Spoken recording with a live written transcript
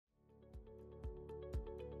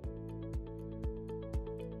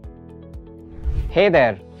Hey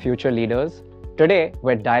there, future leaders. Today,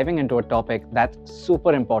 we're diving into a topic that's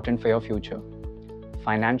super important for your future: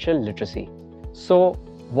 financial literacy. So,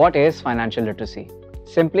 what is financial literacy?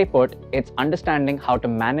 Simply put, it's understanding how to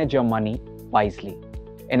manage your money wisely.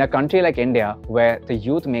 In a country like India, where the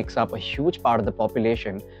youth makes up a huge part of the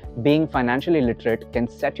population, being financially literate can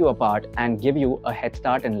set you apart and give you a head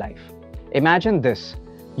start in life. Imagine this.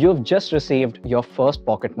 You've just received your first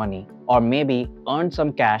pocket money, or maybe earned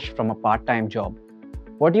some cash from a part-time job.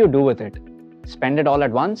 What do you do with it? Spend it all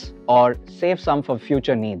at once, or save some for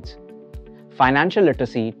future needs? Financial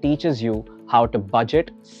literacy teaches you how to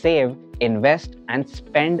budget, save, invest, and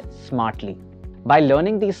spend smartly. By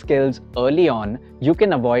learning these skills early on, you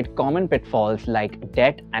can avoid common pitfalls like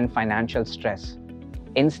debt and financial stress.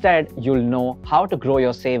 Instead, you'll know how to grow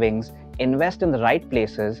your savings, invest in the right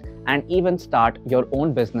places, and even start your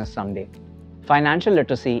own business someday. Financial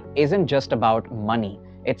literacy isn't just about money,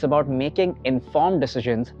 it's about making informed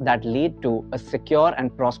decisions that lead to a secure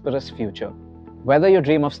and prosperous future. Whether you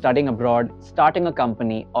dream of studying abroad, starting a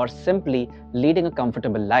company, or simply leading a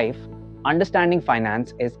comfortable life, understanding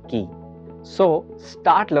finance is key. So,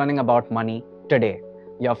 start learning about money today.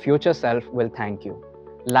 Your future self will thank you.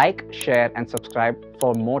 Like, share, and subscribe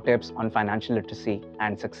for more tips on financial literacy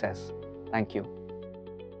and success. Thank you.